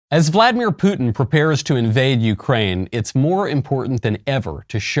As Vladimir Putin prepares to invade Ukraine, it's more important than ever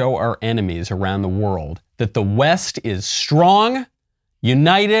to show our enemies around the world that the West is strong,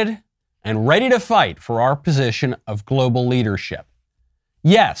 united, and ready to fight for our position of global leadership.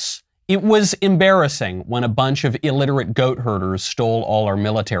 Yes, it was embarrassing when a bunch of illiterate goat herders stole all our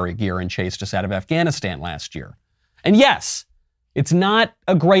military gear and chased us out of Afghanistan last year. And yes, it's not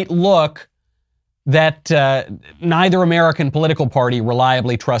a great look that neither American political party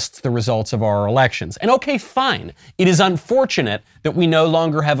reliably trusts the results of our elections. And okay, fine. It is unfortunate that we no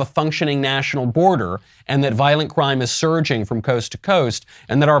longer have a functioning national border and that violent crime is surging from coast to coast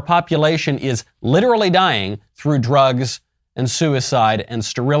and that our population is literally dying through drugs and suicide and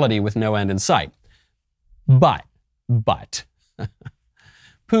sterility with no end in sight. But,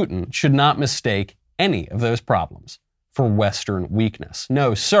 Putin should not mistake any of those problems for Western weakness.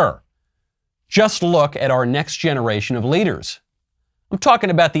 No, sir. Just look at our next generation of leaders. I'm talking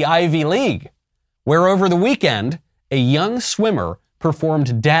about the Ivy League, where over the weekend, a young swimmer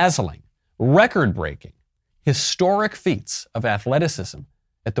performed dazzling, record-breaking, historic feats of athleticism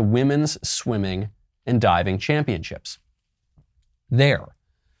at the Women's Swimming and Diving Championships. There,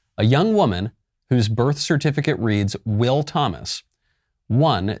 a young woman whose birth certificate reads Will Thomas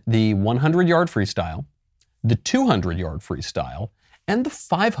won the 100-yard freestyle, the 200-yard freestyle, and the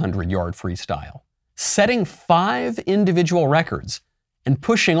 500-yard freestyle, setting 5 individual records and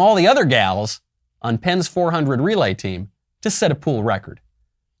pushing all the other gals on Penn's 400 relay team to set a pool record.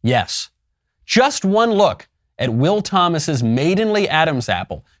 Yes, just one look at Will Thomas's maidenly Adam's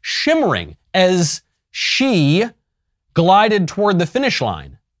apple shimmering as she glided toward the finish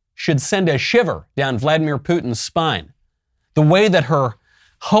line should send a shiver down Vladimir Putin's spine. The way that her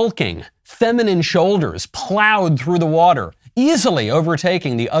hulking, feminine shoulders plowed through the water, easily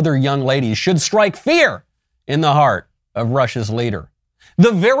overtaking the other young ladies, should strike fear in the heart of Russia's leader.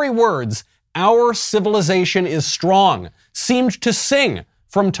 The very words, "Our civilization is strong," seemed to sing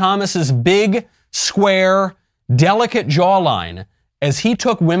from Thomas's big, square, delicate jawline as he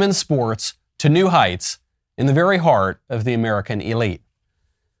took women's sports to new heights in the very heart of the American elite.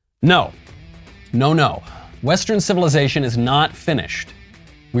 No. Western civilization is not finished.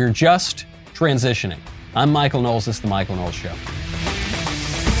 We're just transitioning. I'm Michael Knowles. This is The Michael Knowles Show.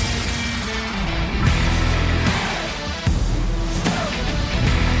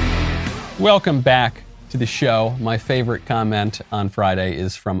 Welcome back to the show. My favorite comment on Friday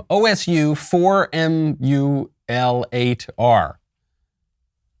is from OSU 4MUL8R.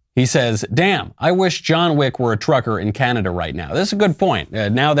 He says, "Damn, I wish John Wick were a trucker in Canada right now." This is a good point.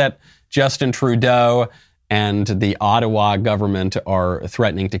 Now that Justin Trudeau and the Ottawa government are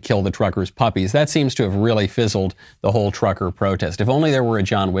threatening to kill the truckers' puppies, that seems to have really fizzled the whole trucker protest. If only there were a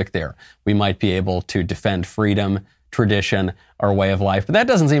John Wick there, we might be able to defend freedom, tradition, our way of life. But that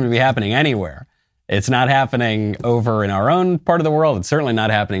doesn't seem to be happening anywhere. It's not happening over in our own part of the world. It's certainly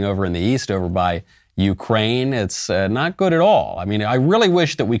not happening over in the East, over by Ukraine. It's not good at all. I mean, I really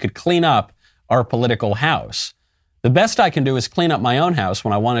wish that we could clean up our political house. The best I can do is clean up my own house.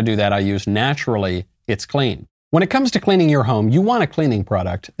 When I want to do that, I use Naturally It's Clean. When it comes to cleaning your home, you want a cleaning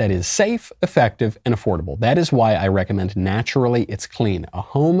product that is safe, effective, and affordable. That is why I recommend Naturally It's Clean, a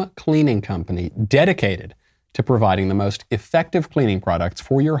home cleaning company dedicated to providing the most effective cleaning products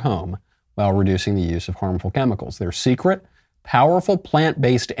for your home while reducing the use of harmful chemicals. Their secret, powerful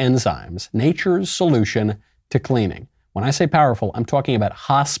plant-based enzymes, nature's solution to cleaning. When I say powerful, I'm talking about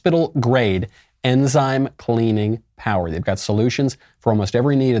hospital-grade enzyme cleaning power. They've got solutions for almost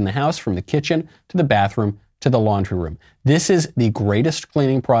every need in the house, from the kitchen to the bathroom to the laundry room. This is the greatest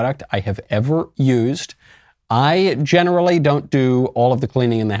cleaning product I have ever used. I generally don't do all of the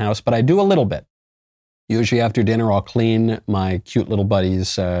cleaning in the house, but I do a little bit. Usually after dinner, I'll clean my cute little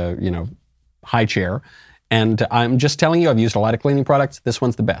buddy's, high chair. And I'm just telling you, I've used a lot of cleaning products. This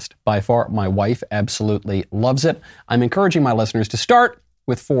one's the best. By far, my wife absolutely loves it. I'm encouraging my listeners to start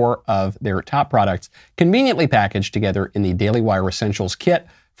with 4 of their top products, conveniently packaged together in the Daily Wire Essentials Kit.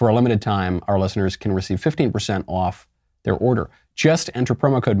 For a limited time, our listeners can receive 15% off their order. Just enter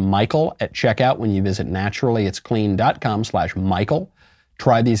promo code Michael at checkout when you visit naturallyitsclean.com/Michael.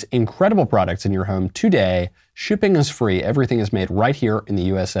 Try these incredible products in your home today. Shipping is free. Everything is made right here in the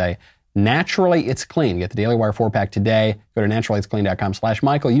USA. Naturally It's Clean. Get the Daily Wire 4-pack today. Go to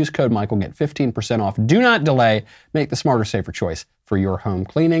naturallyitsclean.com/Michael. Use code Michael. Get 15% off. Do not delay. Make the smarter, safer choice for your home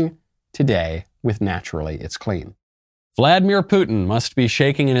cleaning today with Naturally It's Clean. Vladimir Putin must be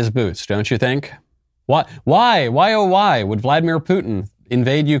shaking in his boots, don't you think? Why would Vladimir Putin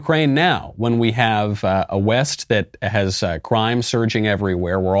invade Ukraine now when we have a West that has crime surging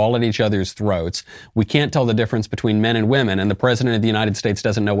everywhere. We're all at each other's throats. We can't tell the difference between men and women, and the President of the United States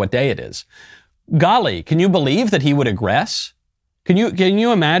doesn't know what day it is. Golly, can you believe that he would aggress? Can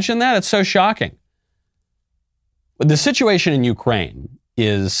you imagine that? It's so shocking. The situation in Ukraine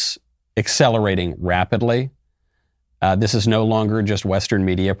is accelerating rapidly. This is no longer just Western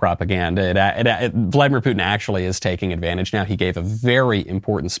media propaganda. Vladimir Putin actually is taking advantage now. He gave a very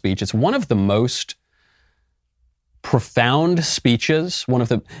important speech. It's one of the most profound speeches,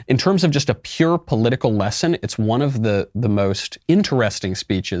 in terms of just a pure political lesson, it's one of the most interesting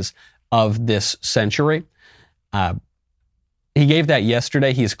speeches of this century. He gave that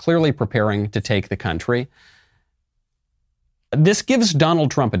yesterday. He's clearly preparing to take the country. This gives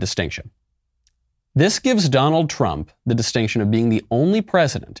Donald Trump a distinction. This gives Donald Trump the distinction of being the only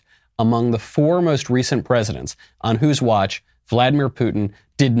president among the four most recent presidents on whose watch Vladimir Putin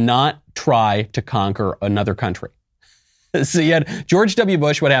did not try to conquer another country. So you had George W.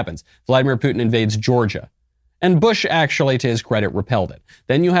 Bush. What happens? Vladimir Putin invades Georgia. And Bush actually, to his credit, repelled it.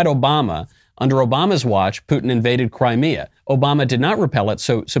 Then you had Obama. Under Obama's watch, Putin invaded Crimea. Obama did not repel it,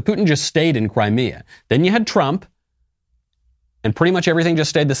 so Putin just stayed in Crimea. Then you had Trump, and pretty much everything just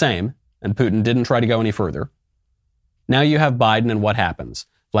stayed the same. And Putin didn't try to go any further. Now you have Biden, and what happens?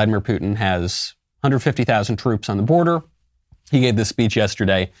 Vladimir Putin has 150,000 troops on the border. He gave this speech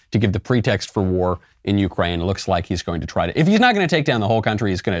yesterday to give the pretext for war in Ukraine. It looks like he's going to try to, if he's not going to take down the whole country,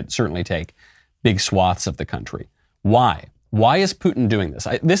 he's going to certainly take big swaths of the country. Why? Why is Putin doing this?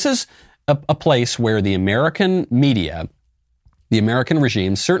 This is a place where the American media, the American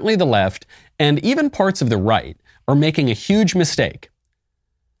regime, certainly the left, and even parts of the right are making a huge mistake.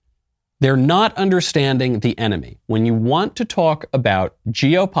 They're not understanding the enemy. When you want to talk about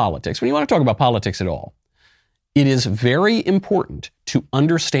geopolitics, when you want to talk about politics at all, it is very important to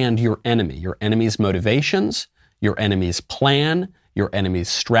understand your enemy, your enemy's motivations, your enemy's plan, your enemy's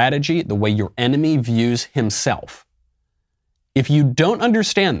strategy, the way your enemy views himself. If you don't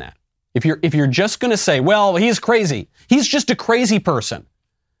understand that, if you're just going to say, well, he's crazy, he's just a crazy person,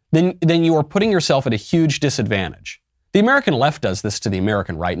 then you are putting yourself at a huge disadvantage. The American left does this to the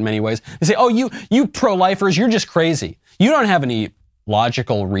American right in many ways. They say, oh, you pro-lifers, you're just crazy. You don't have any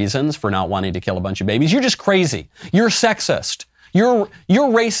logical reasons for not wanting to kill a bunch of babies. You're just crazy. You're sexist. You're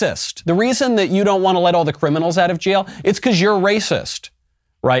racist. The reason that you don't want to let all the criminals out of jail, it's because you're racist,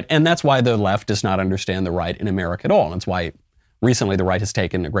 right? And that's why the left does not understand the right in America at all. And that's why recently the right has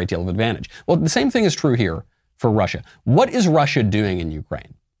taken a great deal of advantage. Well, the same thing is true here for Russia. What is Russia doing in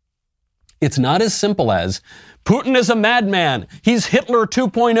Ukraine? It's not as simple as Putin is a madman. He's Hitler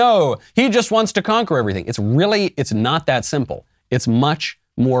 2.0. He just wants to conquer everything. It's not that simple. It's much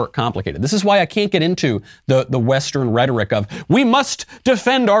more complicated. This is why I can't get into the Western rhetoric of we must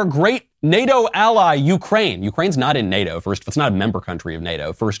defend our great NATO ally, Ukraine. Ukraine's not in NATO, first. It's not a member country of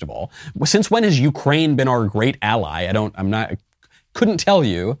NATO, first of all. Since when has Ukraine been our great ally? Couldn't tell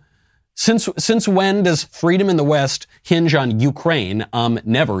you. Since when does freedom in the West hinge on Ukraine?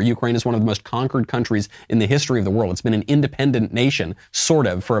 Never. Ukraine is one of the most conquered countries in the history of the world. It's been an independent nation, sort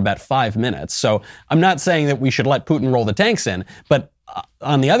of, for about 5 minutes. So I'm not saying that we should let Putin roll the tanks in, but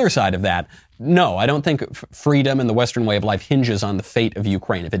on the other side of that, no, I don't think freedom and the Western way of life hinges on the fate of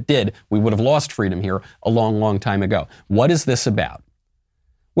Ukraine. If it did, we would have lost freedom here a long, long time ago. What is this about?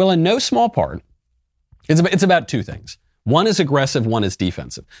 Well, in no small part, it's about two things. One is aggressive, one is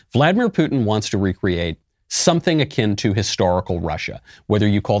defensive. Vladimir Putin wants to recreate something akin to historical Russia. Whether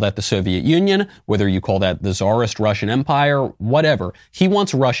you call that the Soviet Union, whether you call that the Tsarist Russian Empire, whatever. He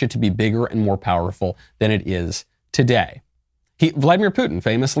wants Russia to be bigger and more powerful than it is today. Vladimir Putin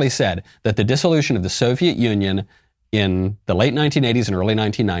famously said that the dissolution of the Soviet Union in the late 1980s and early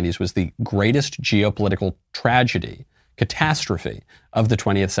 1990s was the greatest geopolitical catastrophe of the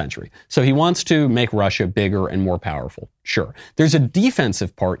 20th century. So he wants to make Russia bigger and more powerful. Sure. There's a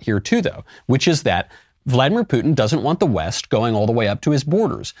defensive part here too, though, which is that Vladimir Putin doesn't want the West going all the way up to his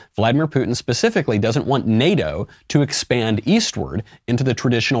borders. Vladimir Putin specifically doesn't want NATO to expand eastward into the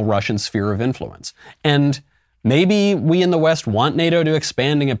traditional Russian sphere of influence. And maybe we in the West want NATO to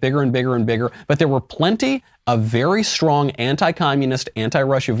expand and get bigger and bigger and bigger, but there were plenty of very strong anti-communist,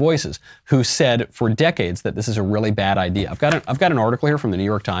 anti-Russia voices who said for decades that this is a really bad idea. I've got an article here from the New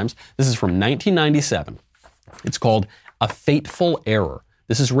York Times. This is from 1997. It's called A Fateful Error.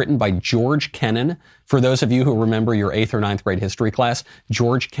 This is written by George Kennan. For those of you who remember your 8th or 9th grade history class,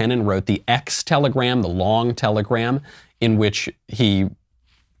 George Kennan wrote the X telegram, the long telegram, in which he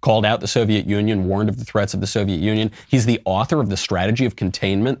called out the Soviet Union, warned of the threats of the Soviet Union. He's the author of the Strategy of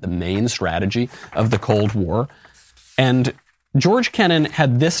Containment, the main strategy of the Cold War. And George Kennan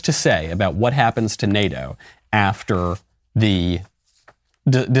had this to say about what happens to NATO after the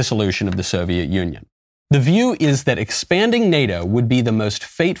dissolution of the Soviet Union. The view is that expanding NATO would be the most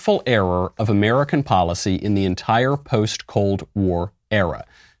fateful error of American policy in the entire post-Cold War era.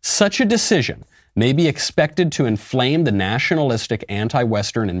 Such a decision may be expected to inflame the nationalistic,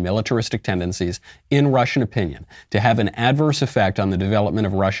 anti-Western, and militaristic tendencies in Russian opinion, to have an adverse effect on the development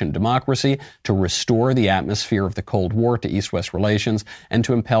of Russian democracy, to restore the atmosphere of the Cold War to East-West relations, and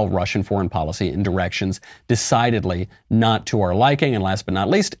to impel Russian foreign policy in directions decidedly not to our liking. And last but not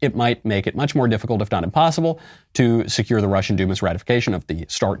least, it might make it much more difficult, if not impossible, to secure the Russian Duma's ratification of the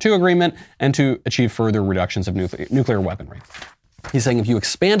START II agreement and to achieve further reductions of nuclear weaponry. He's saying if you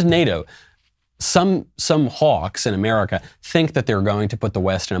expand NATO, some hawks in America think that they're going to put the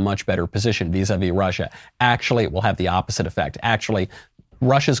West in a much better position vis-a-vis Russia. Actually, it will have the opposite effect. Actually,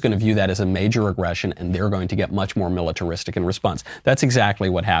 Russia's going to view that as a major aggression, and they're going to get much more militaristic in response. That's exactly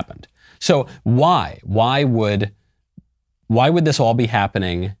what happened. So why would this all be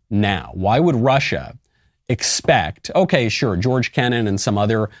happening now? Why would Russia expect, okay, sure, George Kennan and some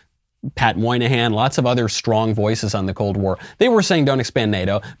other Pat Moynihan, lots of other strong voices on the Cold War. They were saying don't expand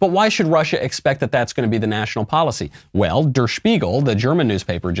NATO, but why should Russia expect that that's going to be the national policy? Well, Der Spiegel, the German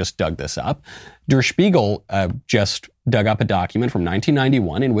newspaper, just dug this up. Der Spiegel just dug up a document from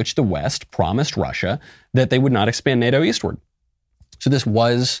 1991 in which the West promised Russia that they would not expand NATO eastward. So this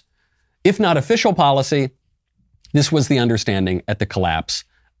was, if not official policy, this was the understanding at the collapse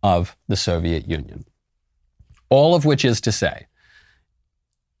of the Soviet Union. All of which is to say,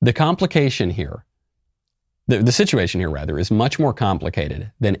 the complication here, the situation here rather, is much more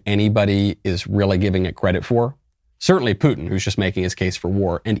complicated than anybody is really giving it credit for. Certainly Putin, who's just making his case for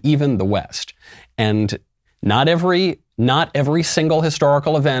war, and even the West. And not every single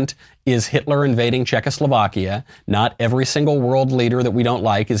historical event is Hitler invading Czechoslovakia. Not every single world leader that we don't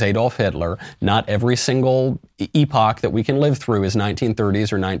like is Adolf Hitler. Not every single epoch that we can live through is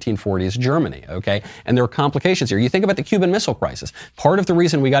 1930s or 1940s Germany, okay? And there are complications here. You think about the Cuban Missile Crisis. Part of the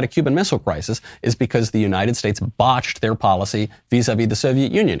reason we got a Cuban Missile Crisis is because the United States botched their policy vis-a-vis the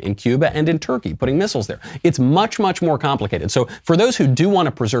Soviet Union in Cuba and in Turkey, putting missiles there. It's much, much more complicated. So for those who do want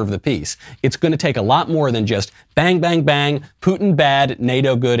to preserve the peace, it's going to take a lot more than just bang, bang, bang, Putin bad,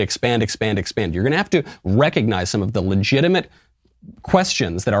 NATO good, expand. You're going to have to recognize some of the legitimate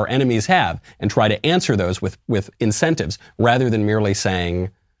questions that our enemies have and try to answer those with incentives rather than merely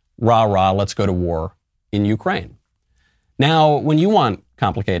saying, rah, rah, let's go to war in Ukraine. Now, when you want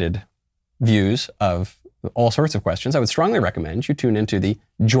complicated views of all sorts of questions, I would strongly recommend you tune into the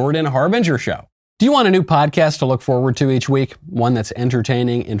Jordan Harbinger Show. Do you want a new podcast to look forward to each week? One that's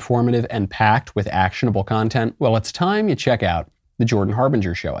entertaining, informative, and packed with actionable content? Well, it's time you check out The Jordan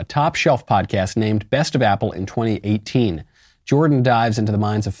Harbinger Show, a top-shelf podcast named Best of Apple in 2018. Jordan dives into the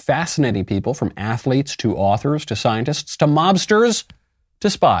minds of fascinating people, from athletes to authors to scientists to mobsters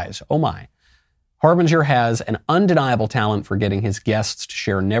to spies. Oh my. Harbinger has an undeniable talent for getting his guests to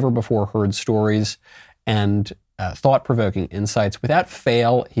share never-before-heard stories and thought-provoking insights. Without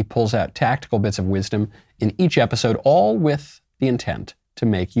fail, he pulls out tactical bits of wisdom in each episode, all with the intent to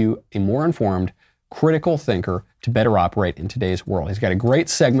make you a more informed, critical thinker to better operate in today's world. He's got a great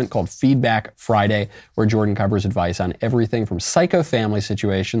segment called Feedback Friday, where Jordan covers advice on everything from psycho-family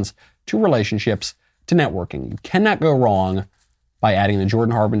situations to relationships to networking. You cannot go wrong by adding the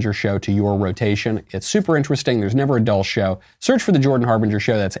Jordan Harbinger Show to your rotation. It's super interesting. There's never a dull show. Search for the Jordan Harbinger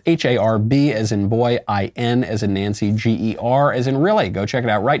Show. That's H-A-R-B as in boy, I-N as in Nancy, G-E-R as in really. Go check it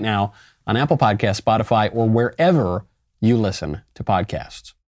out right now on Apple Podcasts, Spotify, or wherever you listen to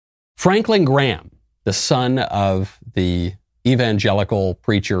podcasts. Franklin Graham, the son of the evangelical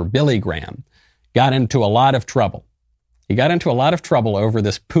preacher Billy Graham, got into a lot of trouble. He got into a lot of trouble over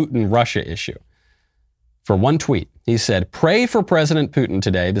this Putin-Russia issue. For one tweet, he said, "Pray for President Putin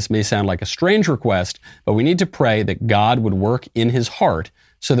today. This may sound like a strange request, but we need to pray that God would work in his heart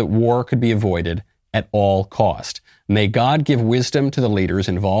so that war could be avoided at all cost. May God give wisdom to the leaders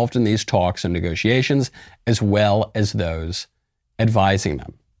involved in these talks and negotiations, as well as those advising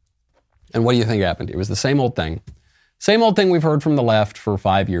them." And what do you think happened? It was the same old thing. Same old thing we've heard from the left for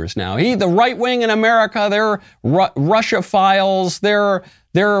 5 years now. The right wing in America, they're Russia files, they're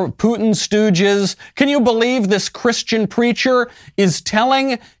Putin stooges. Can you believe this Christian preacher is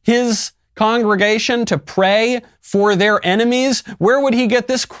telling his congregation to pray for their enemies? Where would he get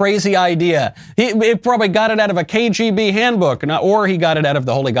this crazy idea? He probably got it out of a KGB handbook, or he got it out of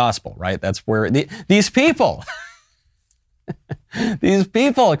the Holy Gospel, right? That's where these people... These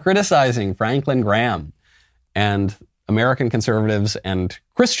people criticizing Franklin Graham and American conservatives and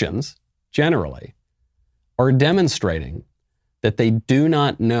Christians generally are demonstrating that they do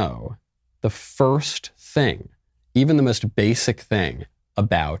not know the first thing, even the most basic thing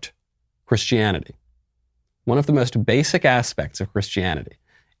about Christianity. One of the most basic aspects of Christianity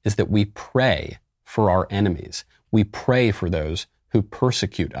is that we pray for our enemies. We pray for those who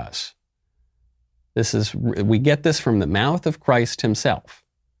persecute us. We get this from the mouth of Christ himself.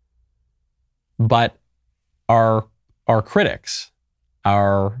 But our critics,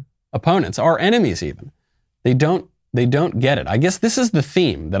 our opponents, our enemies even, they don't get it. I guess this is the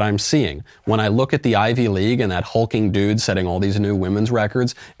theme that I'm seeing when I look at the Ivy League and that hulking dude setting all these new women's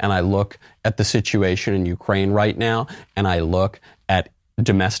records, and I look at the situation in Ukraine right now, and I look at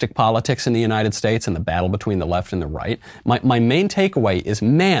domestic politics in the United States and the battle between the left and the right. My main takeaway is,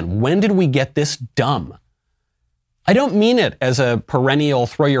 man, when did we get this dumb? I don't mean it as a perennial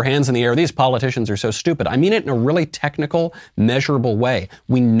throw your hands in the air, these politicians are so stupid. I mean it in a really technical, measurable way.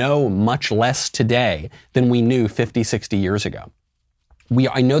 We know much less today than we knew 50, 60 years ago.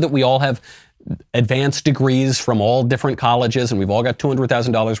 I know that we all have advanced degrees from all different colleges, and we've all got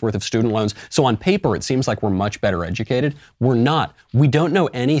 $200,000 worth of student loans. So on paper, it seems like we're much better educated. We're not. We don't know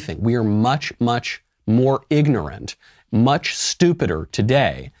anything. We are much, much more ignorant, much stupider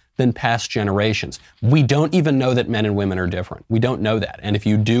today than past generations. We don't even know that men and women are different. We don't know that. And if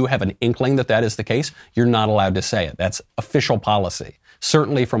you do have an inkling that that is the case, you're not allowed to say it. That's official policy,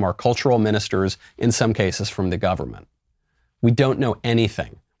 certainly from our cultural ministers, in some cases from the government. We don't know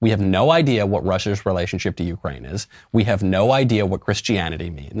anything. We have no idea what Russia's relationship to Ukraine is. We have no idea what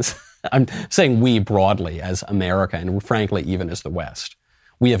Christianity means. I'm saying we broadly as America, and frankly, even as the West.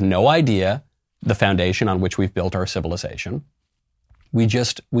 We have no idea the foundation on which we've built our civilization. We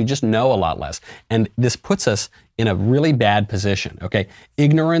just know a lot less. And this puts us in a really bad position, okay?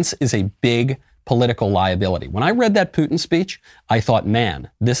 Ignorance is a big political liability. When I read that Putin speech, I thought,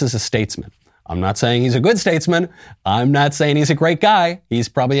 man, this is a statesman. I'm not saying he's a good statesman. I'm not saying he's a great guy. He's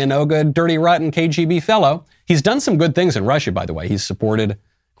probably a no-good, dirty, rotten KGB fellow. He's done some good things in Russia, by the way. He's supported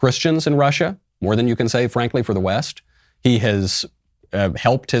Christians in Russia, more than you can say, frankly, for the West. He has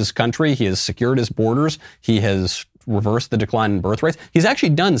helped his country. He has secured his borders. He has reversed the decline in birth rates. He's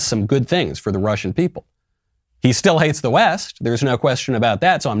actually done some good things for the Russian people. He still hates the West. There's no question about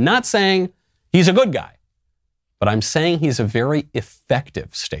that. So I'm not saying he's a good guy, but I'm saying he's a very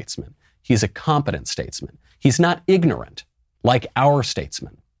effective statesman. He's a competent statesman. He's not ignorant like our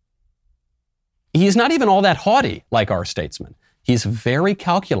statesmen. He's not even all that haughty like our statesmen. He's very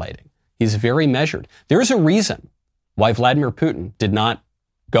calculating. He's very measured. There's a reason why Vladimir Putin did not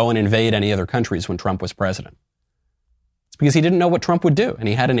go and invade any other countries when Trump was president. It's because he didn't know what Trump would do. And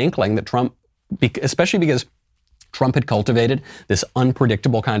he had an inkling that Trump, especially because Trump had cultivated this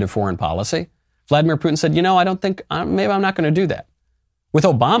unpredictable kind of foreign policy, Vladimir Putin said, maybe I'm not going to do that. With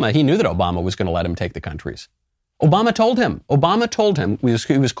Obama, he knew that Obama was going to let him take the countries. Obama told him,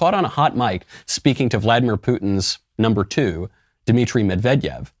 he was caught on a hot mic speaking to Vladimir Putin's number 2, Dmitry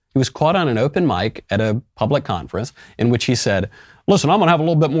Medvedev. He was caught on an open mic at a public conference in which he said, listen, I'm going to have a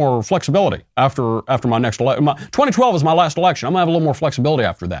little bit more flexibility after my next election. 2012 is my last election. I'm going to have a little more flexibility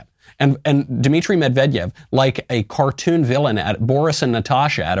after that. And Dmitry Medvedev, like a cartoon villain at Boris and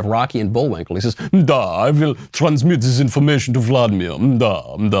Natasha out of Rocky and Bullwinkle, he says, I will transmit this information to Vladimir.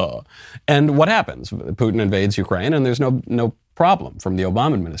 And what happens? Putin invades Ukraine and there's no problem from the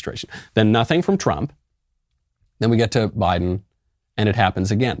Obama administration. Then nothing from Trump. Then we get to Biden. And it happens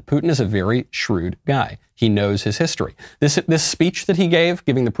again. Putin is a very shrewd guy. He knows his history. This speech that he gave,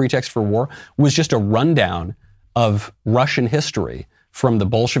 giving the pretext for war, was just a rundown of Russian history from the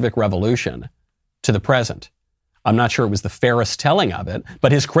Bolshevik Revolution to the present. I'm not sure it was the fairest telling of it,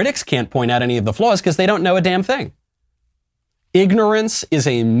 but his critics can't point out any of the flaws because they don't know a damn thing. Ignorance is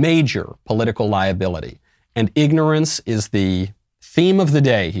a major political liability, and ignorance is the theme of the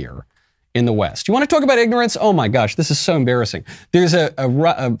day here in the West. You want to talk about ignorance? Oh my gosh, this is so embarrassing. There's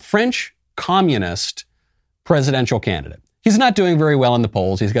a French communist presidential candidate. He's not doing very well in the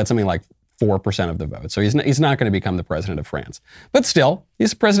polls. He's got something like 4% of the vote. So he's not going to become the president of France. But still,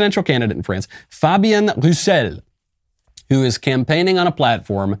 he's a presidential candidate in France. Fabien Roussel, who is campaigning on a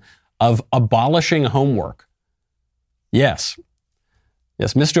platform of abolishing homework. Yes,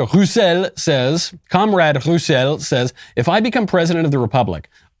 Mr. Roussel says, Comrade Roussel says, if I become president of the Republic,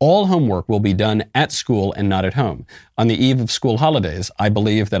 all homework will be done at school and not at home. On the eve of school holidays, I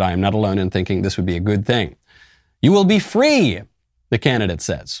believe that I am not alone in thinking this would be a good thing. You will be free, the candidate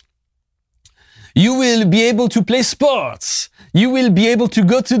says. You will be able to play sports. You will be able to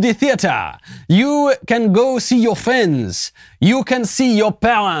go to the theater. You can go see your friends. You can see your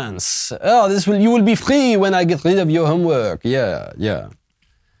parents. You will be free when I get rid of your homework. Yeah.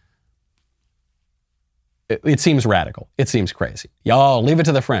 it seems radical. It seems crazy. Y'all, leave it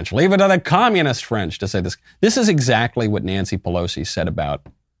to the French. Leave it to the communist French to say this. This is exactly what Nancy Pelosi said about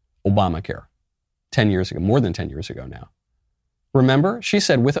Obamacare 10 years ago, more than 10 years ago now. Remember, she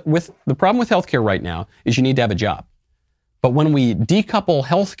said with the problem with healthcare right now is you need to have a job. But when we decouple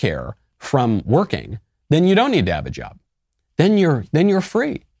healthcare from working, then you don't need to have a job. Then you're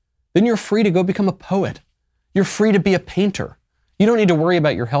free. Then you're free to go become a poet. You're free to be a painter. You don't need to worry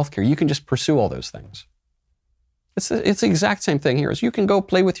about your healthcare. You can just pursue all those things. It's the exact same thing here as you can go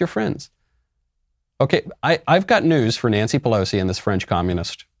play with your friends. Okay, I've got news for Nancy Pelosi and this French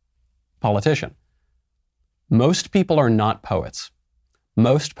communist politician. Most people are not poets.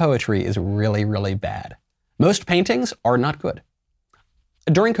 Most poetry is really, really bad. Most paintings are not good.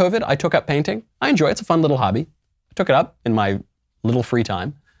 During COVID, I took up painting. I enjoy it. It's a fun little hobby. I took it up in my little free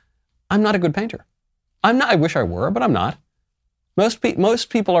time. I'm not a good painter. I'm not. I wish I were, but I'm not. Most people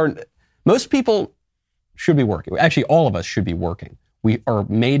should be working. Actually, all of us should be working. We are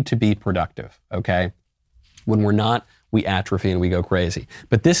made to be productive, okay? When we're not, we atrophy and we go crazy.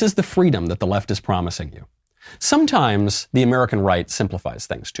 But this is the freedom that the left is promising you. Sometimes the American right simplifies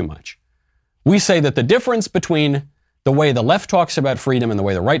things too much. We say that the difference between the way the left talks about freedom and the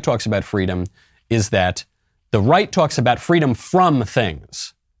way the right talks about freedom is that the right talks about freedom from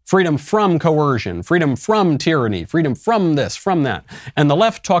things. Freedom from coercion, freedom from tyranny, freedom from this, from that. And the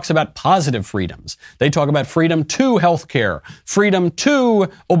left talks about positive freedoms. They talk about freedom to healthcare, freedom to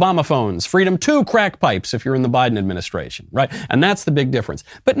Obama phones, freedom to crack pipes if you're in the Biden administration, right? And that's the big difference.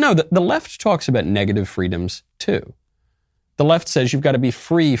 But no, the left talks about negative freedoms too. The left says you've got to be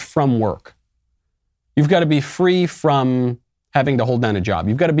free from work. You've got to be free from having to hold down a job.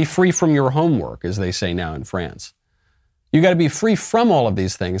 You've got to be free from your homework, as they say now in France. You got to be free from all of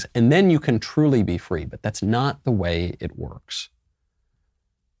these things, and then you can truly be free. But that's not the way it works.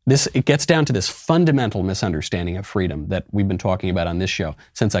 It gets down to this fundamental misunderstanding of freedom that we've been talking about on this show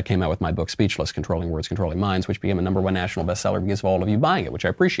since I came out with my book, Speechless, Controlling Words, Controlling Minds, which became a #1 national bestseller because of all of you buying it, which I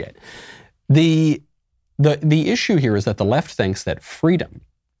appreciate. The issue here is that the left thinks that freedom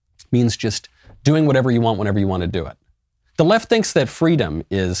means just doing whatever you want whenever you want to do it. The left thinks that freedom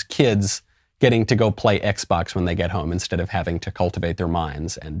is kids getting to go play Xbox when they get home instead of having to cultivate their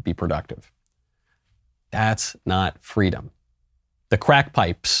minds and be productive. That's not freedom. The crack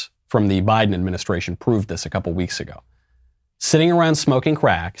pipes from the Biden administration proved this a couple weeks ago. Sitting around smoking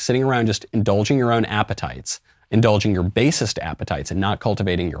crack, sitting around just indulging your own appetites, indulging your basest appetites and not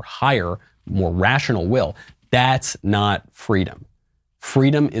cultivating your higher, more rational will, that's not freedom.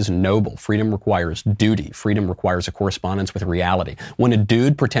 Freedom is noble. Freedom requires duty. Freedom requires a correspondence with reality. When a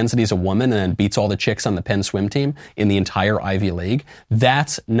dude pretends that he's a woman and then beats all the chicks on the Penn swim team in the entire Ivy League,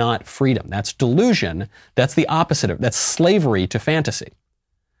 that's not freedom. That's delusion. That's the opposite of, that's slavery to fantasy.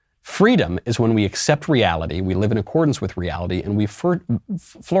 Freedom is when we accept reality, we live in accordance with reality, and we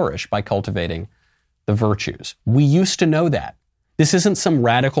flourish by cultivating the virtues. We used to know that. This isn't some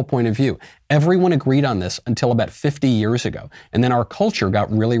radical point of view. Everyone agreed on this until about 50 years ago. And then our culture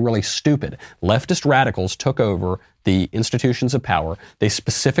got really, really stupid. Leftist radicals took over the institutions of power. They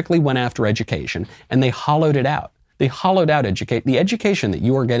specifically went after education, and they hollowed it out. They hollowed out the education that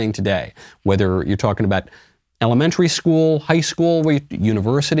you are getting today, whether you're talking about elementary school, high school,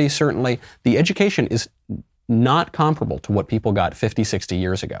 university, certainly. The education is not comparable to what people got 50, 60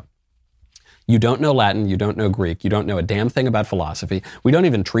 years ago. You don't know Latin, you don't know Greek, you don't know a damn thing about philosophy. We don't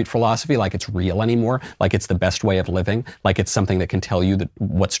even treat philosophy like it's real anymore, like it's the best way of living, like it's something that can tell you that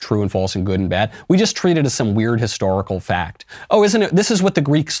what's true and false and good and bad. We just treat it as some weird historical fact. Oh, isn't it? This is what the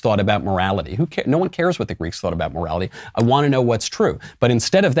Greeks thought about morality. No one cares what the Greeks thought about morality. I want to know what's true. But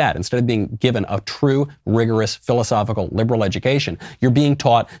instead of that, instead of being given a true, rigorous, philosophical, liberal education, you're being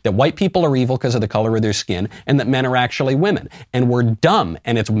taught that white people are evil because of the color of their skin and that men are actually women. And we're dumb,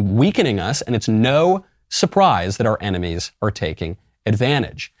 and it's weakening us, and it's no surprise that our enemies are taking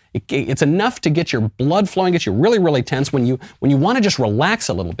advantage. It's enough to get your blood flowing, get you really, really tense. When you want to just relax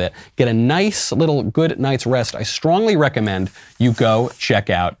a little bit, get a nice little good night's rest, I strongly recommend you go check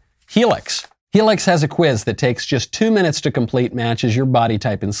out Helix. Helix has a quiz that takes just 2 minutes to complete, matches your body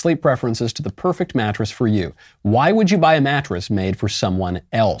type and sleep preferences to the perfect mattress for you. Why would you buy a mattress made for someone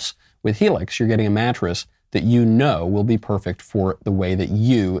else? With Helix, you're getting a mattress that you know will be perfect for the way that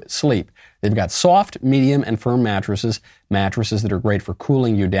you sleep. They've got soft, medium, and firm mattresses that are great for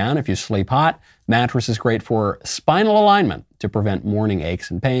cooling you down if you sleep hot, mattresses great for spinal alignment to prevent morning aches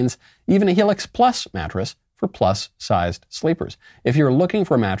and pains, even a Helix Plus mattress for plus-sized sleepers. If you're looking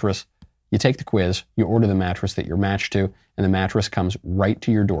for a mattress, you take the quiz, you order the mattress that you're matched to, and the mattress comes right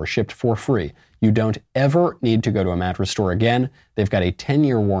to your door, shipped for free. You don't ever need to go to a mattress store again. They've got a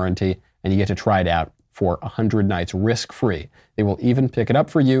 10-year warranty, and you get to try it out for 100 nights risk-free. They will even pick it up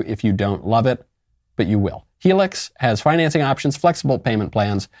for you if you don't love it, but you will. Helix has financing options, flexible payment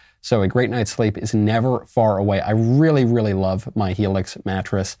plans, so a great night's sleep is never far away. I really, really love my Helix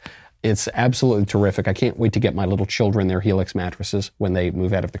mattress. It's absolutely terrific. I can't wait to get my little children their Helix mattresses when they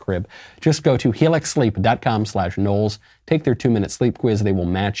move out of the crib. Just go to helixsleep.com/Knowles. Take their 2-minute sleep quiz. They will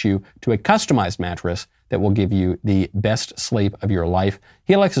match you to a customized mattress that will give you the best sleep of your life.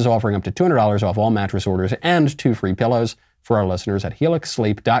 Helix is offering up to $200 off all mattress orders and 2 free pillows for our listeners at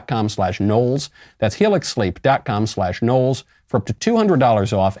helixsleep.com/Knowles. That's helixsleep.com/Knowles for up to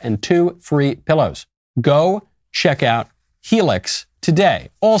 $200 off and 2 free pillows. Go check out Helix today.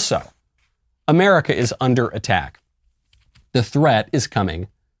 Also, America is under attack. The threat is coming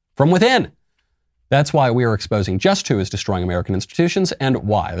from within. That's why we are exposing just who is destroying American institutions and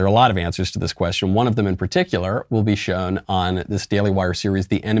why. There are a lot of answers to this question. One of them in particular will be shown on this Daily Wire series,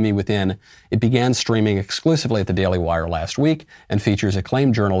 The Enemy Within. It began streaming exclusively at the Daily Wire last week and features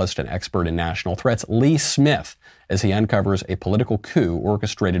acclaimed journalist and expert in national threats, Lee Smith, as he uncovers a political coup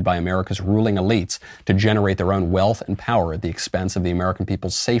orchestrated by America's ruling elites to generate their own wealth and power at the expense of the American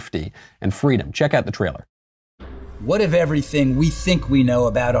people's safety and freedom. Check out the trailer. What if everything we think we know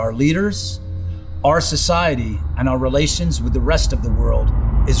about our leaders, our society, and our relations with the rest of the world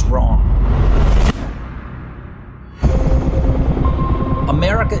is wrong?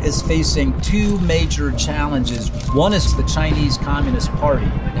 America is facing 2 major challenges. One is the Chinese Communist Party.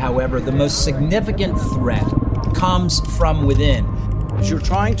 However, the most significant threat comes from within. You're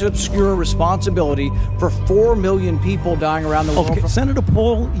trying to obscure responsibility for 4 million people dying around the world. Okay, Senator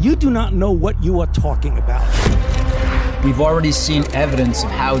Paul, you do not know what you are talking about. We've already seen evidence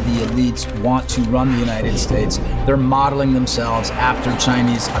of how the elites want to run the United States. They're modeling themselves after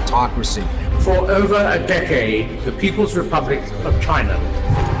Chinese autocracy. For over a decade, the People's Republic of China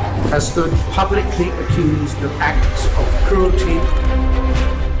has stood publicly accused of acts of cruelty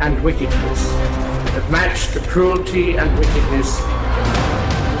and wickedness that match the cruelty and wickedness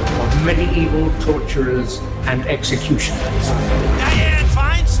of medieval torturers and executioners. Dianne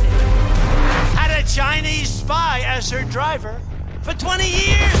Feinstein had a Chinese spy as her driver for 20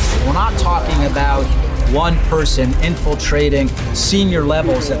 years. We're not talking about one person infiltrating senior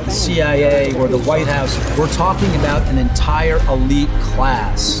levels at the CIA or the White House. We're talking about an entire elite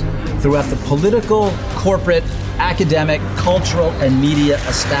class throughout the political, corporate, academic, cultural, and media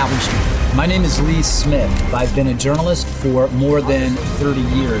establishment. My name is Lee Smith. I've been a journalist for more than 30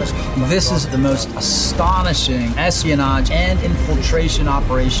 years. This is the most astonishing espionage and infiltration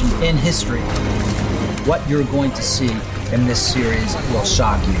operation in history. What you're going to see in this series will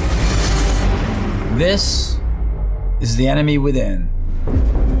shock you. This is The Enemy Within.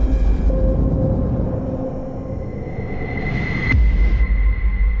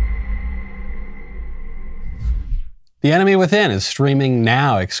 The Enemy Within is streaming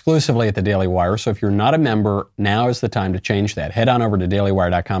now exclusively at the Daily Wire, so if you're not a member, now is the time to change that. Head on over to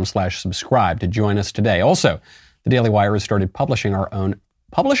dailywire.com/subscribe to join us today. Also, the Daily Wire has started publishing our own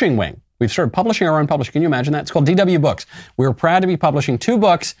publishing wing. We've started publishing our own publishing. Can you imagine that? It's called DW Books. We're proud to be publishing 2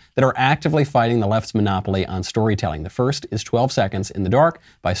 books that are actively fighting the left's monopoly on storytelling. The first is 12 Seconds in the Dark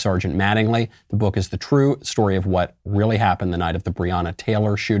by Sergeant Mattingly. The book is the true story of what really happened the night of the Breonna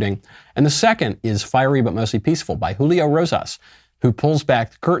Taylor shooting. And the second is Fiery But Mostly Peaceful by Julio Rosas, who pulls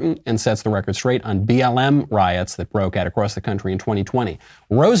back the curtain and sets the record straight on BLM riots that broke out across the country in 2020.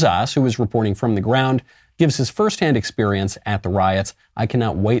 Rosas, who was reporting from the ground, gives his firsthand experience at the riots. I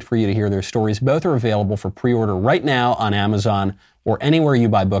cannot wait for you to hear their stories. Both are available for pre-order right now on Amazon or anywhere you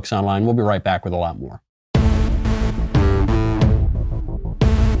buy books online. We'll be right back with a lot more.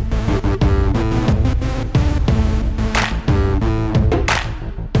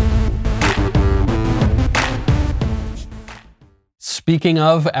 Speaking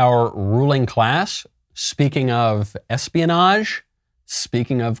of our ruling class, speaking of espionage,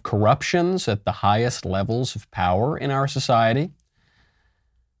 speaking of corruptions at the highest levels of power in our society,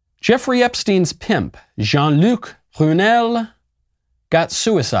 Jeffrey Epstein's pimp, Jean-Luc Brunel, got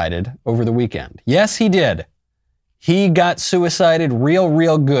suicided over the weekend. Yes, he did. He got suicided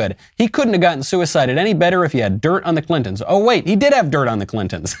real good. He couldn't have gotten suicided any better if he had dirt on the Clintons. Oh, wait, he did have dirt on the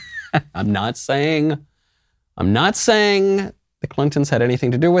Clintons. I'm not saying the Clintons had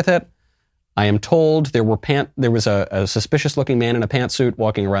anything to do with it. I am told there was a suspicious-looking man in a pantsuit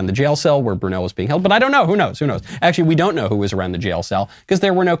walking around the jail cell where Brunel was being held, but I don't know. Who knows? Actually, we don't know who was around the jail cell because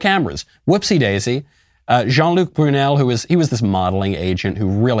there were no cameras. Whoopsie-daisy. Jean-Luc Brunel, he was this modeling agent who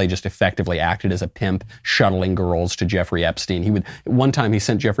really just effectively acted as a pimp, shuttling girls to Jeffrey Epstein. One time he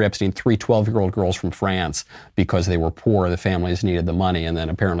sent Jeffrey Epstein 3 12-year-old girls from France because they were poor. The families needed the money, and then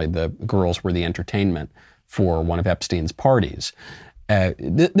apparently the girls were the entertainment for one of Epstein's parties.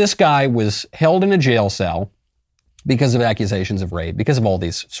 This guy was held in a jail cell because of accusations of rape, because of all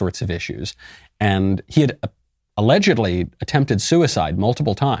these sorts of issues. And he had allegedly attempted suicide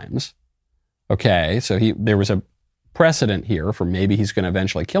multiple times. Okay, so there was a precedent here for maybe he's going to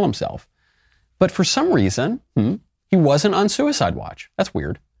eventually kill himself. But for some reason, he wasn't on suicide watch. That's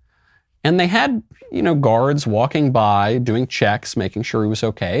weird. And they had, guards walking by, doing checks, making sure he was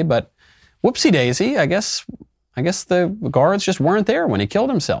okay. But whoopsie daisy, I guess the guards just weren't there when he killed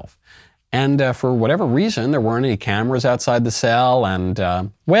himself. And for whatever reason, there weren't any cameras outside the cell. And,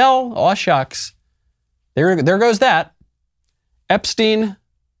 aw shucks. There goes that. Epstein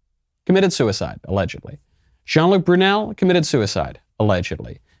committed suicide, allegedly. Jean-Luc Brunel committed suicide,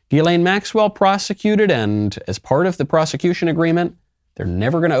 allegedly. Ghislaine Maxwell prosecuted, and as part of the prosecution agreement, they're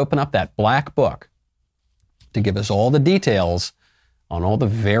never going to open up that black book to give us all the details on all the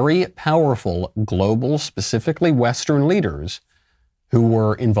very powerful global, specifically Western leaders who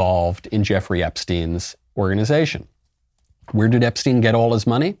were involved in Jeffrey Epstein's organization. Where did Epstein get all his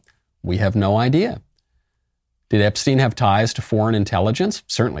money? We have no idea. Did Epstein have ties to foreign intelligence?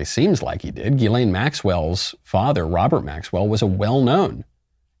 Certainly seems like he did. Ghislaine Maxwell's father, Robert Maxwell, was a well-known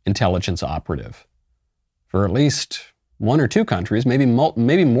intelligence operative for at least 1 or 2 countries, maybe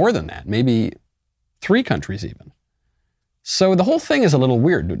more than that, maybe 3 countries even. So the whole thing is a little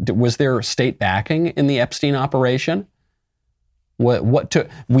weird. Was there state backing in the Epstein operation?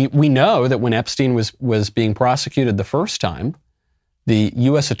 We know that when Epstein was being prosecuted the first time, the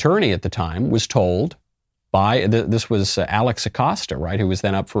U.S. attorney at the time was told this was Alex Acosta, right, who was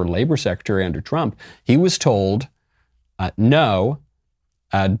then up for labor secretary under Trump. He was told, no,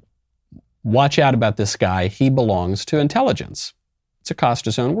 watch out about this guy. He belongs to intelligence. It's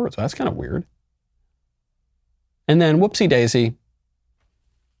Acosta's own words. Well, that's kind of weird. And then, whoopsie daisy,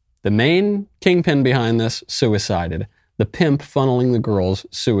 the main kingpin behind this suicided. The pimp funneling the girls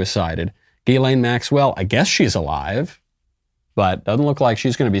suicided. Ghislaine Maxwell, I guess she's alive, but doesn't look like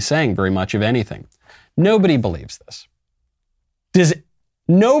she's going to be saying very much of anything. Nobody believes this.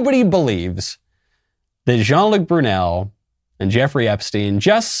 Nobody believes that Jean-Luc Brunel and Jeffrey Epstein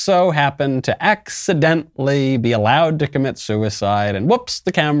just so happened to accidentally be allowed to commit suicide, and whoops,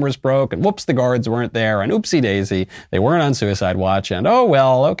 the cameras broke, and whoops, the guards weren't there, and oopsie daisy, they weren't on suicide watch, and oh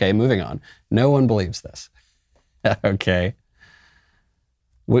well, okay, moving on. No one believes this. Okay.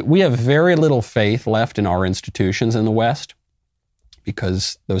 We have very little faith left in our institutions in the West,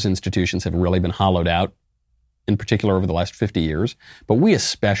 because those institutions have really been hollowed out, in particular over the last 50 years. But we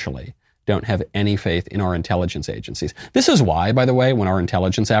especially don't have any faith in our intelligence agencies. This is why, by the way, when our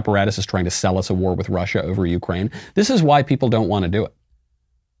intelligence apparatus is trying to sell us a war with Russia over Ukraine, this is why people don't want to do it.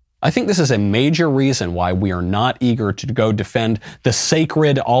 I think this is a major reason why we are not eager to go defend the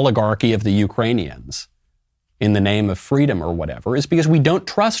sacred oligarchy of the Ukrainians in the name of freedom or whatever, is because we don't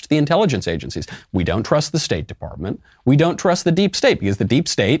trust the intelligence agencies. We don't trust the State Department. We don't trust the deep state, because the deep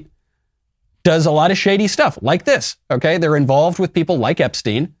state does a lot of shady stuff like this, okay? They're involved with people like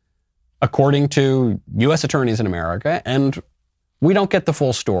Epstein, according to U.S. attorneys in America, and we don't get the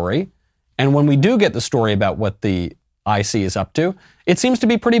full story. And when we do get the story about what the IC is up to, it seems to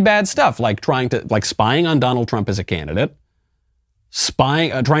be pretty bad stuff, like spying on Donald Trump as a candidate,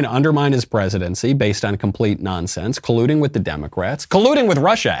 trying to undermine his presidency based on complete nonsense, colluding with the Democrats, colluding with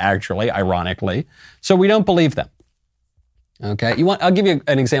Russia, actually, ironically. So we don't believe them. Okay, I'll give you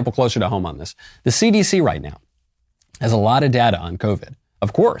an example closer to home on this. The CDC right now has a lot of data on COVID.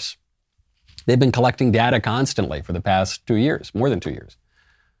 Of course, they've been collecting data constantly for the past 2 years, more than 2 years.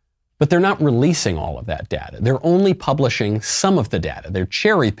 But they're not releasing all of that data. They're only publishing some of the data. They're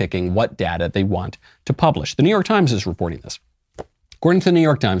cherry picking what data they want to publish. The New York Times is reporting this. According to the New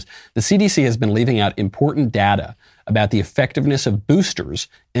York Times, the CDC has been leaving out important data about the effectiveness of boosters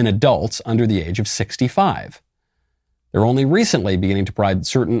in adults under the age of 65. They're only recently beginning to provide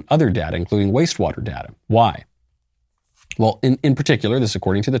certain other data, including wastewater data. Why? Well, in particular, this is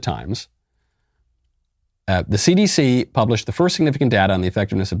according to the Times, the CDC published the first significant data on the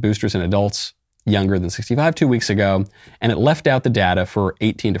effectiveness of boosters in adults younger than 65 2 weeks ago, and it left out the data for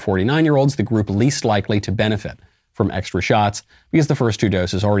 18 to 49-year-olds, the group least likely to benefit from extra shots, because the first 2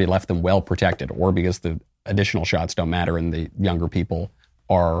 doses already left them well protected, or because the additional shots don't matter and the younger people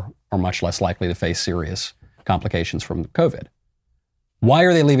are much less likely to face serious complications from COVID. Why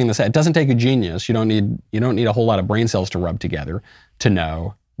are they leaving this out? It doesn't take a genius. You don't need a whole lot of brain cells to rub together to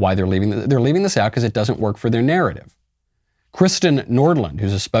know why they're leaving. They're leaving this out because it doesn't work for their narrative. Kristen Nordland,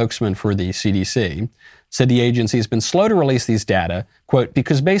 who's a spokesman for the CDC, said the agency has been slow to release these data, quote,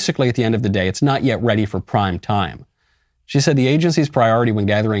 because basically at the end of the day, it's not yet ready for prime time. She said the agency's priority when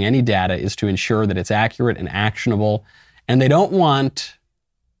gathering any data is to ensure that it's accurate and actionable, and they don't want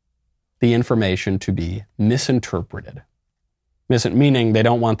the information to be misinterpreted. Meaning they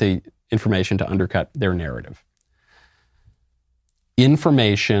don't want the information to undercut their narrative.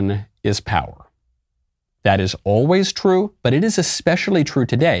 Information is power. That is always true, but it is especially true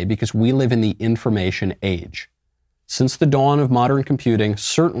today because we live in the information age. Since the dawn of modern computing,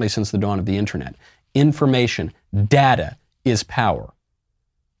 certainly since the dawn of the internet, information, data is power.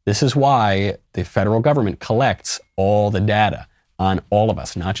 This is why the federal government collects all the data on all of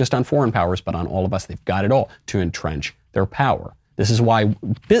us, not just on foreign powers, but on all of us. They've got it all to entrench their power. This is why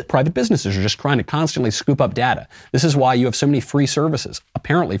private businesses are just trying to constantly scoop up data. This is why you have so many free services,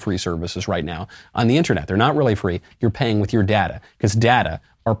 apparently free services right now on the internet. They're not really free. You're paying with your data because data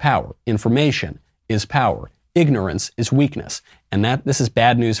are power. Information is power. Ignorance is weakness. And this is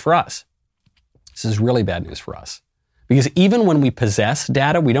bad news for us. This is really bad news for us. Because even when we possess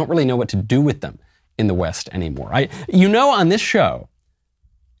data, we don't really know what to do with them in the West anymore. On this show,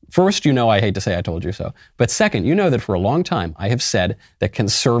 first, I hate to say I told you so. But second, that for a long time, I have said that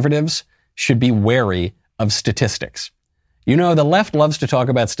conservatives should be wary of statistics. The left loves to talk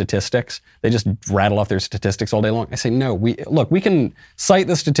about statistics. They just rattle off their statistics all day long. I say, no, we can cite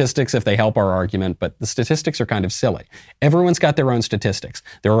the statistics if they help our argument, but the statistics are kind of silly. Everyone's got their own statistics.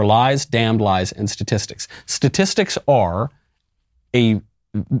 There are lies, damned lies, and statistics. Statistics are the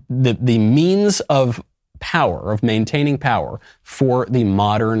means of power, of maintaining power for the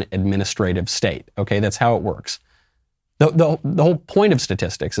modern administrative state. Okay, that's how it works. The whole point of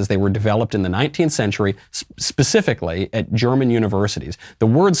statistics is they were developed in the 19th century, specifically at German universities. The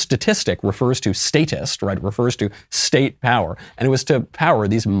word statistic refers to statist, right? It refers to state power. And it was to power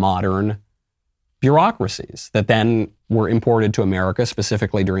these modern bureaucracies that then were imported to America,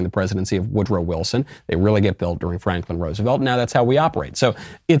 specifically during the presidency of Woodrow Wilson. They really get built during Franklin Roosevelt. Now that's how we operate. So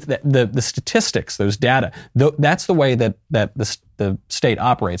it's the statistics, those data, that's the way that the state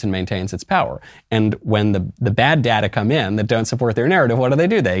operates and maintains its power. And when the bad data come in that don't support their narrative, what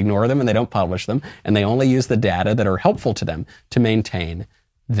do? They ignore them and they don't publish them, and they only use the data that are helpful to them to maintain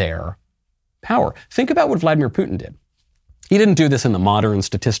their power. Think about what Vladimir Putin did. He didn't do this in the modern,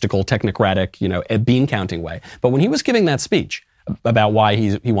 statistical, technocratic, bean counting way. But when he was giving that speech about why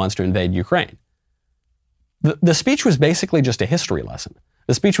he wants to invade Ukraine, the speech was basically just a history lesson.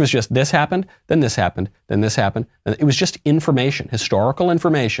 The speech was just this happened, then this happened, then this happened. And it was just information, historical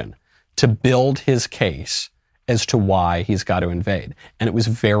information, to build his case as to why he's got to invade. And it was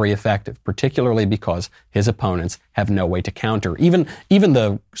very effective, particularly because his opponents have no way to counter. Even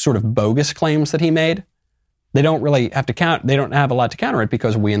the sort of bogus claims that he made, they don't really have to count. They don't have a lot to counter it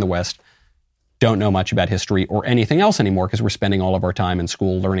because we in the West don't know much about history or anything else anymore because we're spending all of our time in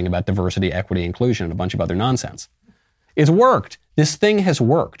school learning about diversity, equity, inclusion, and a bunch of other nonsense. It's worked. This thing has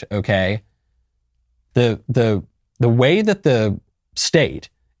worked, okay? The way that the state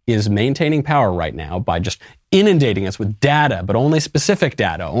is maintaining power right now by just inundating us with data, but only specific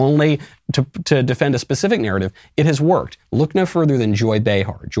data, only to defend a specific narrative, it has worked. Look no further than Joy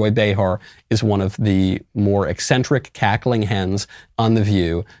Behar. Joy Behar is one of the more eccentric, cackling hens on The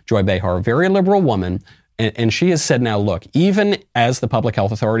View. Joy Behar, a very liberal woman, and she has said now, look, even as the public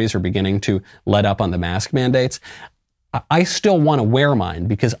health authorities are beginning to let up on the mask mandates, I still want to wear mine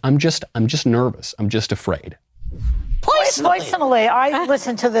because I'm just nervous. I'm just afraid. Personally, I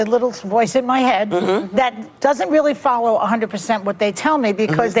listen to the little voice in my head that doesn't really follow 100% what they tell me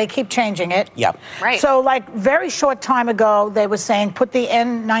because they keep changing it. Yep. Right. So, very short time ago, they were saying put the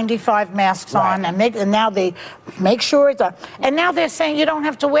N95 masks on, and now they make sure it's and now they're saying you don't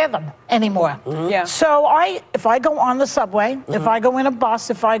have to wear them anymore. Yeah. So if I go on the subway, if I go in a bus,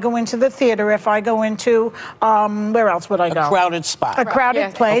 if I go into the theater, if I go into where else would I go? A crowded spot. A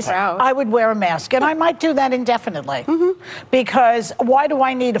crowded place. I would wear a mask, and I might do that indefinitely. Because why do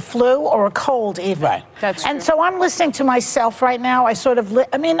I need a flu or a cold even? Right. That's true. And so I'm listening to myself right now. I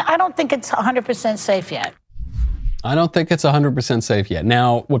don't think it's 100% safe yet. I don't think it's 100% safe yet.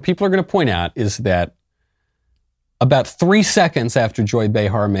 Now, what people are going to point out is that about 3 seconds after Joy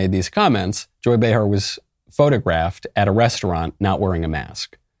Behar made these comments, Joy Behar was photographed at a restaurant not wearing a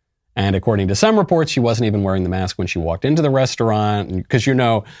mask. And according to some reports, she wasn't even wearing the mask when she walked into the restaurant. Because,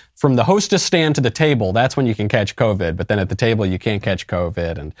 from the hostess stand to the table, that's when you can catch COVID. But then at the table, you can't catch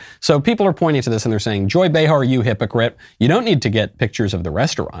COVID. And so people are pointing to this and they're saying, Joy Behar, you hypocrite. You don't need to get pictures of the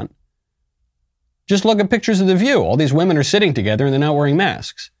restaurant. Just look at pictures of The View. All these women are sitting together and they're not wearing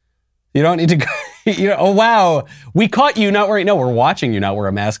masks. You don't need to go, oh, wow, we caught you not wearing, no, we're watching you not wear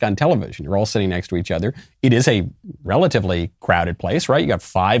a mask on television. You're all sitting next to each other. It is a relatively crowded place, right? You got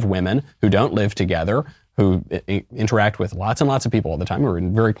 5 women who don't live together, who interact with lots and lots of people all the time, who are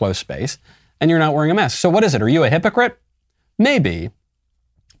in very close space, and you're not wearing a mask. So what is it? Are you a hypocrite? Maybe,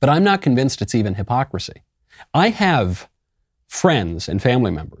 but I'm not convinced it's even hypocrisy. I have friends and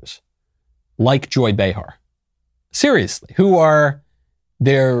family members like Joy Behar, seriously, who are,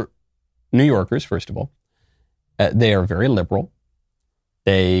 they're New Yorkers, first of all. They are very liberal.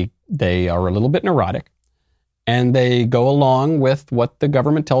 They are a little bit neurotic, and they go along with what the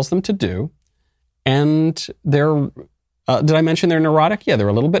government tells them to do. And they're, did I mention they're neurotic? Yeah, they're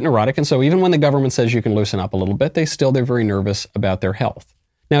a little bit neurotic. And so even when the government says you can loosen up a little bit, they're very nervous about their health.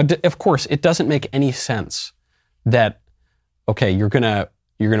 Now, of course, it doesn't make any sense that, okay, you're going to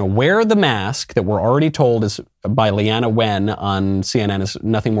wear the mask that we're already told is by Leanna Wen on CNN is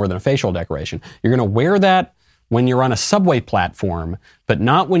nothing more than a facial decoration. You're going to wear that when you're on a subway platform, but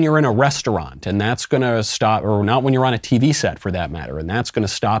not when you're in a restaurant, and that's going to stop, or not when you're on a TV set for that matter, and that's going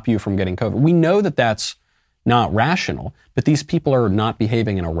to stop you from getting COVID. We know that that's not rational, but these people are not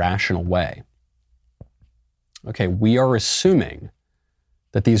behaving in a rational way. Okay, we are assuming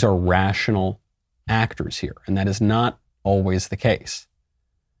that these are rational actors here, and that is not always the case.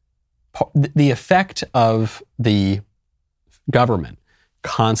 The effect of the government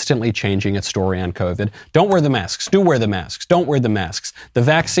constantly changing its story on COVID. Don't wear the masks. Do wear the masks. Don't wear the masks. The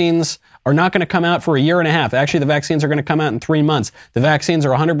vaccines are not going to come out for a year and a half. Actually, the vaccines are going to come out in 3 months. The vaccines are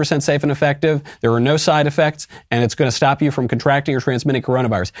 100% safe and effective. There are no side effects, and it's going to stop you from contracting or transmitting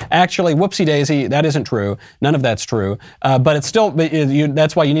coronavirus. Actually, whoopsie daisy, that isn't true. None of that's true. But it's still,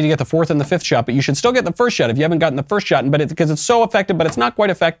 that's why you need to get the 4th and the 5th shot. But you should still get the first shot if you haven't gotten the first shot, because it's so effective, but it's not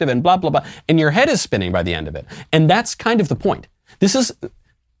quite effective, and blah, blah, blah. And your head is spinning by the end of it. And that's kind of the point. This is,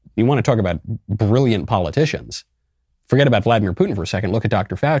 you want to talk about brilliant politicians. Forget about Vladimir Putin for a second. Look at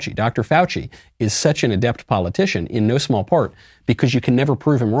Dr. Fauci. Dr. Fauci is such an adept politician in no small part because you can never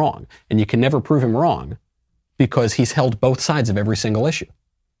prove him wrong. And you can never prove him wrong because he's held both sides of every single issue.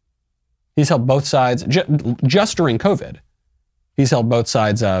 He's held both sides, just during COVID, he's held both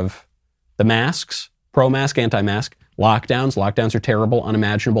sides of the masks, pro-mask, anti-mask, lockdowns. Lockdowns are terrible,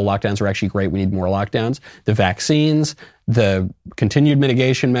 unimaginable. Lockdowns are actually great. We need more lockdowns. The vaccines, the continued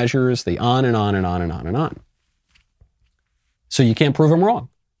mitigation measures, the on and on and on and on and on. So you can't prove him wrong.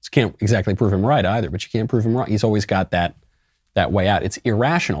 You can't exactly prove him right either, but you can't prove him wrong. He's always got that way out. It's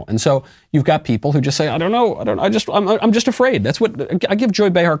irrational. And so you've got people who just say, I'm just afraid. That's what, I give Joy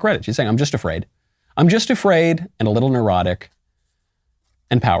Behar credit. She's saying, I'm just afraid. I'm just afraid and a little neurotic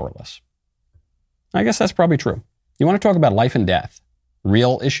and powerless. I guess that's probably true. You want to talk about life and death,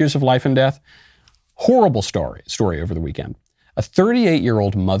 real issues of life and death? Horrible story over the weekend. A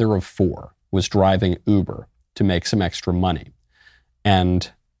 38-year-old mother of 4 was driving Uber to make some extra money.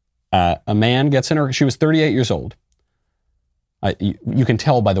 And a man gets in her, she was 38 years old. You can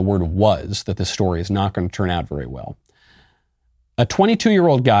tell by the word was that this story is not going to turn out very well. A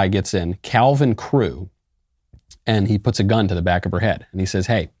 22-year-old guy gets in, Calvin Crew, and he puts a gun to the back of her head. And he says,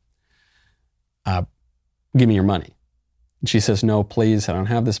 hey, give me your money. And she says, no, please, I don't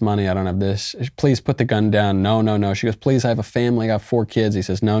have this money. I don't have this. Please put the gun down. No. She goes, please, I have a family. I got 4 kids. He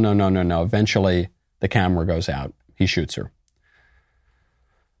says, no. Eventually, the camera goes out. He shoots her.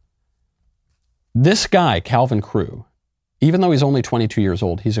 This guy, Calvin Crew, even though he's only 22 years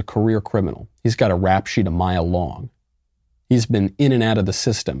old, he's a career criminal. He's got a rap sheet a mile long. He's been in and out of the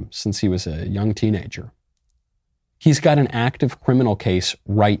system since he was a young teenager. He's got an active criminal case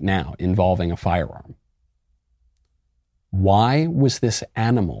right now involving a firearm. Why was this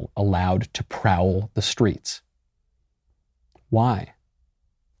animal allowed to prowl the streets? Why?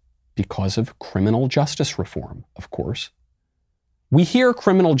 Because of criminal justice reform, of course. We hear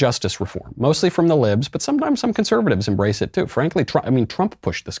criminal justice reform, mostly from the libs, but sometimes some conservatives embrace it too. Frankly, Trump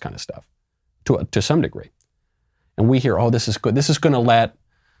pushed this kind of stuff to some degree. And we hear, oh, this is good. This is going to let,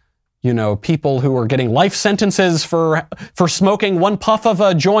 people who are getting life sentences for smoking 1 puff of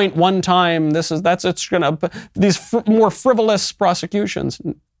a joint one time. It's going to, these more frivolous prosecutions.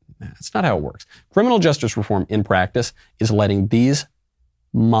 That's not how it works. Criminal justice reform in practice is letting these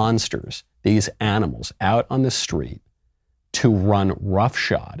monsters, these animals out on the street to run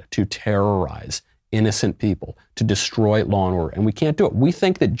roughshod, to terrorize innocent people, to destroy law and order. And we can't do it. We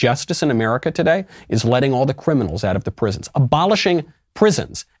think that justice in America today is letting all the criminals out of the prisons, abolishing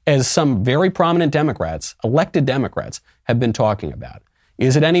prisons, as some very prominent Democrats, elected Democrats, have been talking about.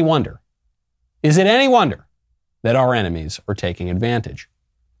 Is it any wonder? Is it any wonder that our enemies are taking advantage?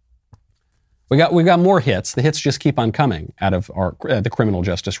 We got more hits. The hits just keep on coming out of the criminal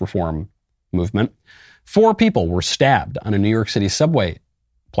justice reform movement. 4 people were stabbed on a New York City subway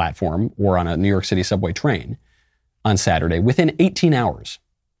platform or on a New York City subway train on Saturday within 18 hours.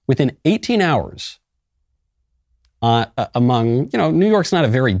 Within 18 hours, among, New York's not a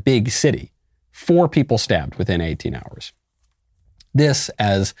very big city. 4 people stabbed within 18 hours. This,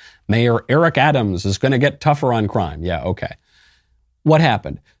 as Mayor Eric Adams is going to get tougher on crime. Yeah, okay. What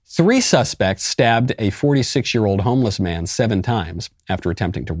happened? 3 suspects stabbed a 46-year-old homeless man 7 times after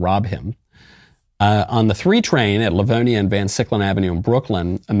attempting to rob him. On the 3 train at Livonia and Van Cyclen Avenue in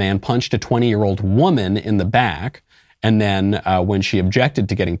Brooklyn, a man punched a 20-year-old woman in the back, and then when she objected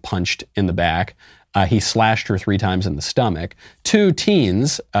to getting punched in the back, he slashed her 3 times in the stomach. 2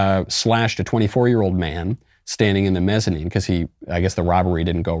 teens slashed a 24-year-old man standing in the mezzanine because I guess the robbery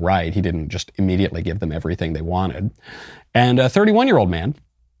didn't go right. He didn't just immediately give them everything they wanted. And a 31-year-old man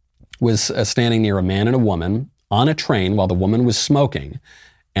was standing near a man and a woman on a train while the woman was smoking.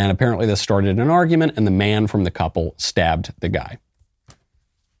 And apparently this started an argument, and the man from the couple stabbed the guy.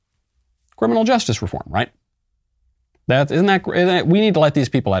 Criminal justice reform, right? Isn't that we need to let these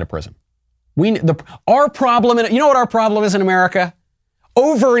people out of prison. Our problem, you know what our problem is in America?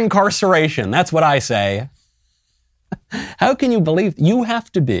 Over-incarceration. That's what I say. How can you believe? You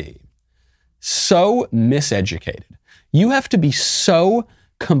have to be so miseducated. You have to be so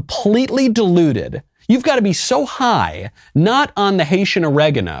completely deluded. You've got to be so high, not on the Haitian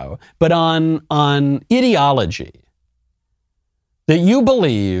oregano, but on ideology, that you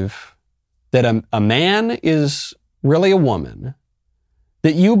believe that a man is really a woman,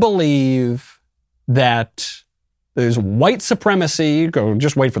 that you believe that there's white supremacy.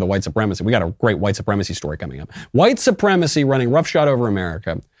 Just wait for the white supremacy. We got a great white supremacy story coming up. White supremacy running roughshod over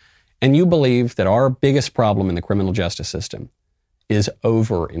America. And you believe that our biggest problem in the criminal justice system is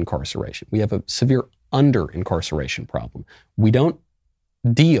over-incarceration. We have a severe under-incarceration problem. We don't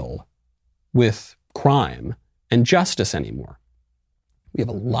deal with crime and justice anymore. We have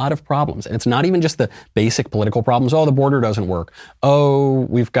a lot of problems. And it's not even just the basic political problems. Oh, the border doesn't work. Oh,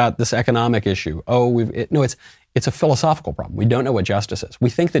 we've got this economic issue. Oh, it's a philosophical problem. We don't know what justice is. We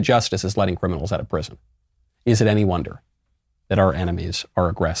think that justice is letting criminals out of prison. Is it any wonder that our enemies are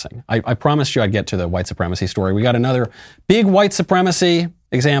aggressing? I promised you I'd get to the white supremacy story. We got another big white supremacy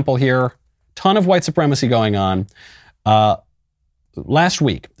example here. Ton of white supremacy going on. Last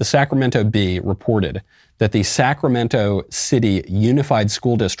week, the Sacramento Bee reported that the Sacramento City Unified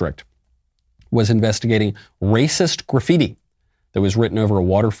School District was investigating racist graffiti that was written over a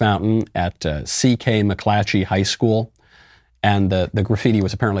water fountain at C.K. McClatchy High School. And the graffiti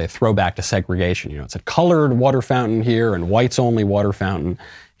was apparently a throwback to segregation. It's a colored water fountain here and whites only water fountain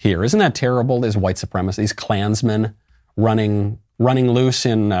here. Isn't that terrible? There's white supremacy, these Klansmen running loose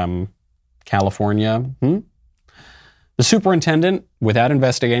in California. The superintendent, without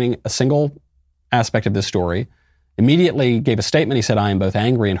investigating a single aspect of this story, immediately gave a statement. He said, "I am both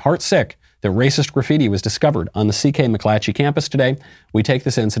angry and heartsick that racist graffiti was discovered on the C.K. McClatchy campus today. We take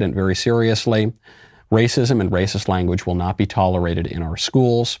this incident very seriously. Racism and racist language will not be tolerated in our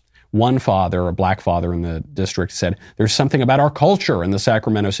schools." One father, a black father in the district, said, "There's something about our culture in the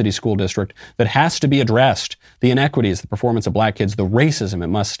Sacramento City School District that has to be addressed. The inequities, the performance of black kids, the racism, it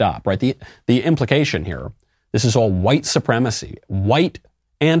must stop." Right? The implication here, this is all white supremacy, white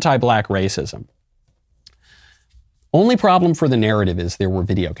anti-black racism. Only problem for the narrative is there were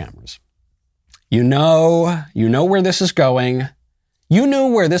video cameras. You know where this is going. You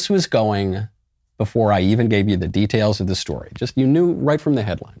knew where this was going before I even gave you the details of the story. Just you knew right from the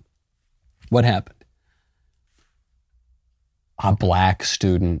headline. What happened? A black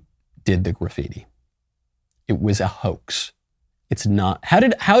student did the graffiti. It was a hoax. It's not. How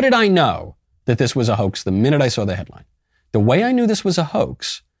did I know that this was a hoax the minute I saw the headline? The way I knew this was a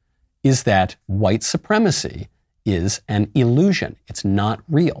hoax is that white supremacy is an illusion. It's not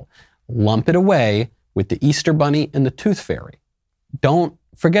real. Lump it away with the Easter Bunny and the Tooth Fairy. Don't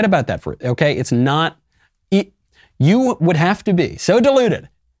forget about that okay? It's not, you would have to be so deluded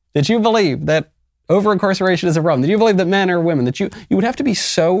that you believe that over-incarceration is a problem, that you believe that men are women, that you would have to be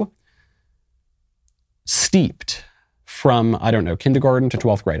so steeped from, I don't know, kindergarten to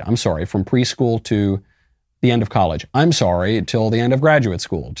 12th grade. I'm sorry, from preschool to the end of college. I'm sorry, till the end of graduate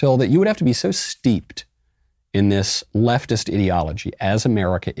school, till that you would have to be so steeped in this leftist ideology as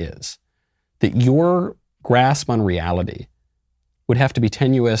America is, that your grasp on reality would have to be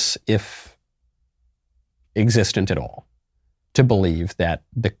tenuous, if existent at all, to believe that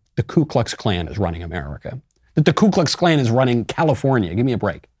the Ku Klux Klan is running America, that the Ku Klux Klan is running California. Give me a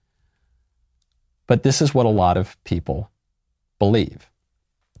break. But this is what a lot of people believe.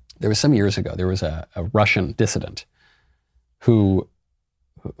 There was some years ago, there was a Russian dissident who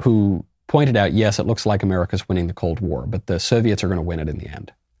pointed out, yes, it looks like America's winning the Cold War, but the Soviets are going to win it in the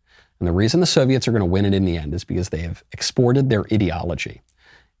end. And the reason the Soviets are going to win it in the end is because they have exported their ideology.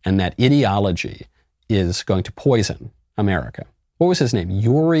 And that ideology is going to poison America. What was his name?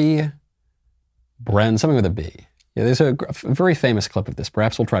 Yuri Bren, something with a B. Yeah, there's a very famous clip of this.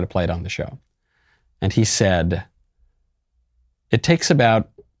 Perhaps we'll try to play it on the show. And he said, it takes about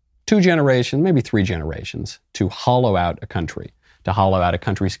 2 generations, maybe 3 generations, to hollow out a country, to hollow out a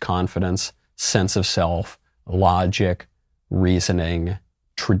country's confidence, sense of self, logic, reasoning,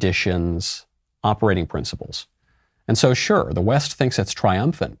 traditions, operating principles. And so sure, the West thinks it's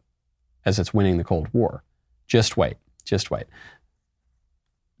triumphant as it's winning the Cold War. Just wait, just wait.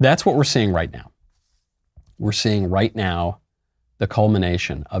 That's what we're seeing right now. We're seeing right now the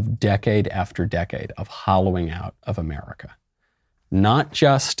culmination of decade after decade of hollowing out of America. Not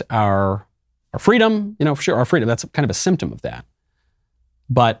just our freedom, for sure, our freedom, that's kind of a symptom of that,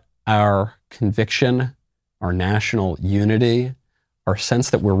 but our conviction, our national unity, our sense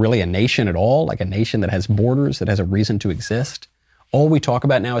that we're really a nation at all, like a nation that has borders, that has a reason to exist. All we talk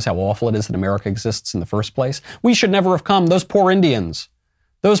about now is how awful it is that America exists in the first place. We should never have come. Those poor Indians,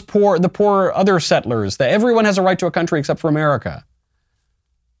 the poor other settlers, that everyone has a right to a country except for America.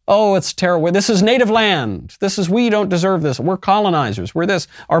 Oh, it's terrible. This is native land. We don't deserve this. We're colonizers. We're this.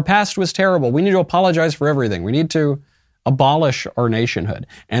 Our past was terrible. We need to apologize for everything. We need to abolish our nationhood.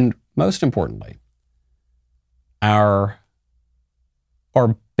 And most importantly, our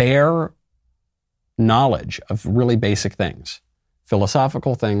bare knowledge of really basic things,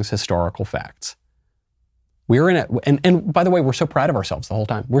 philosophical things, historical facts. We're in it, and by the way, we're so proud of ourselves the whole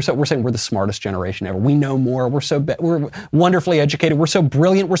time. We're saying we're the smartest generation ever. We know more. We're wonderfully educated. We're so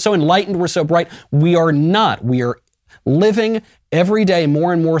brilliant. We're so enlightened. We're so bright. We are not. We are living every day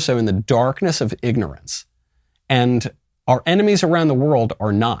more and more so in the darkness of ignorance. And our enemies around the world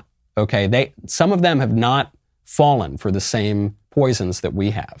are not. Okay, some of them have not fallen for the same poisons that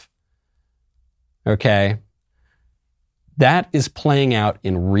we have. Okay? That is playing out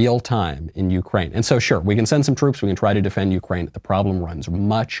in real time in Ukraine. And so sure, we can send some troops, we can try to defend Ukraine. The problem runs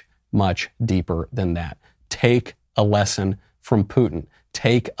much, much deeper than that. Take a lesson from Putin.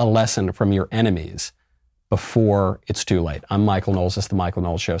 Take a lesson from your enemies before it's too late. I'm Michael Knowles. This is The Michael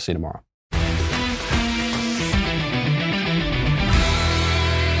Knowles Show. See you tomorrow.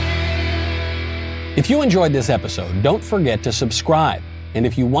 If you enjoyed this episode, don't forget to subscribe. And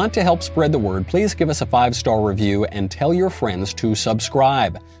if you want to help spread the word, please give us a 5-star review and tell your friends to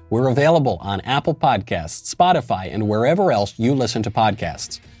subscribe. We're available on Apple Podcasts, Spotify, and wherever else you listen to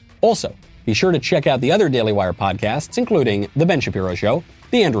podcasts. Also, be sure to check out the other Daily Wire podcasts, including The Ben Shapiro Show,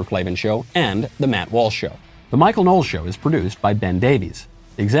 The Andrew Klavan Show, and The Matt Walsh Show. The Michael Knowles Show is produced by Ben Davies.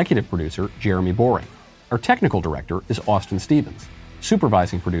 Executive producer, Jeremy Boring. Our technical director is Austin Stevens.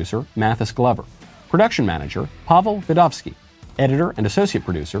 Supervising producer, Mathis Glover. Production manager, Pavel Vidovsky. Editor and associate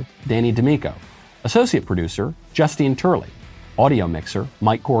producer, Danny D'Amico. Associate producer, Justine Turley. Audio mixer,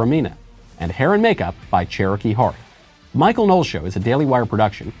 Mike Coromina. And hair and makeup by Cherokee Hart. The Michael Knowles Show is a Daily Wire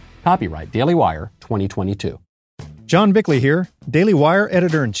production. Copyright Daily Wire 2022. John Bickley here, Daily Wire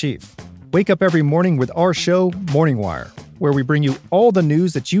Editor-in-Chief. Wake up every morning with our show, Morning Wire, where we bring you all the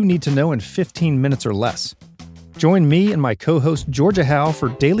news that you need to know in 15 minutes or less. Join me and my co-host Georgia Howe for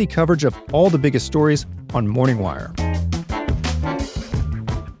daily coverage of all the biggest stories on Morning Wire.